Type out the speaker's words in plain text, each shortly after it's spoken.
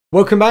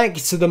Welcome back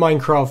to the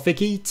Minecraft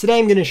Viki. Today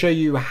I'm going to show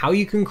you how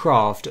you can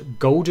craft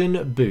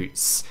golden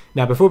boots.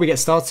 Now before we get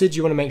started,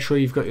 you want to make sure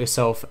you've got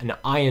yourself an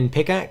iron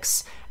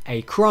pickaxe,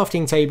 a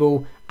crafting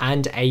table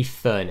and a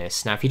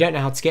furnace. Now if you don't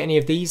know how to get any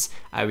of these,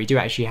 we do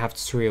actually have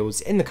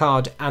tutorials in the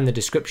card and the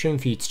description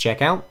for you to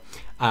check out.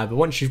 But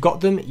once you've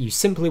got them, you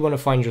simply want to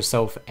find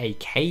yourself a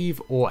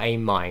cave or a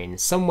mine,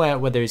 somewhere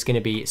where there is going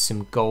to be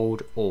some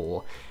gold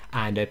ore.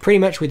 And pretty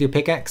much with your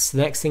pickaxe,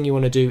 the next thing you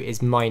want to do is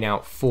mine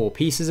out 4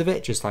 pieces of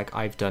it, just like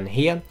I've done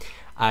here.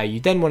 You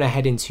then want to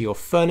head into your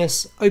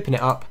furnace, open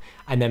it up,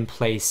 and then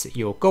place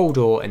your gold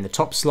ore in the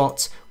top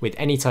slot with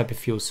any type of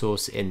fuel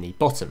source in the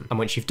bottom. And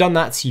once you've done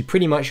that, you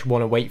pretty much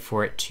want to wait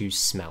for it to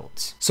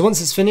smelt. So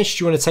once it's finished,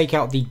 you want to take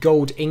out the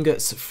gold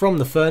ingots from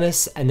the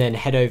furnace and then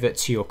head over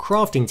to your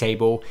crafting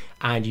table,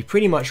 and you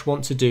pretty much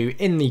want to do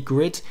in the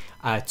grid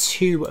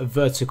 2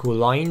 vertical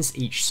lines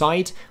each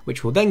side,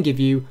 which will then give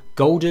you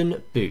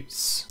golden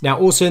boots. Now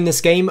also in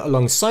this game,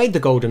 alongside the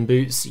golden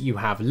boots, you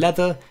have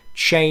leather,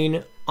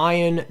 chain,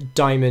 iron,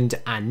 diamond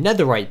and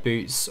netherite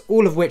boots,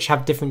 all of which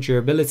have different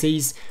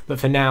durabilities, but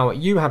for now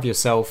you have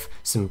yourself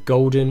some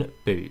golden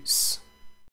boots.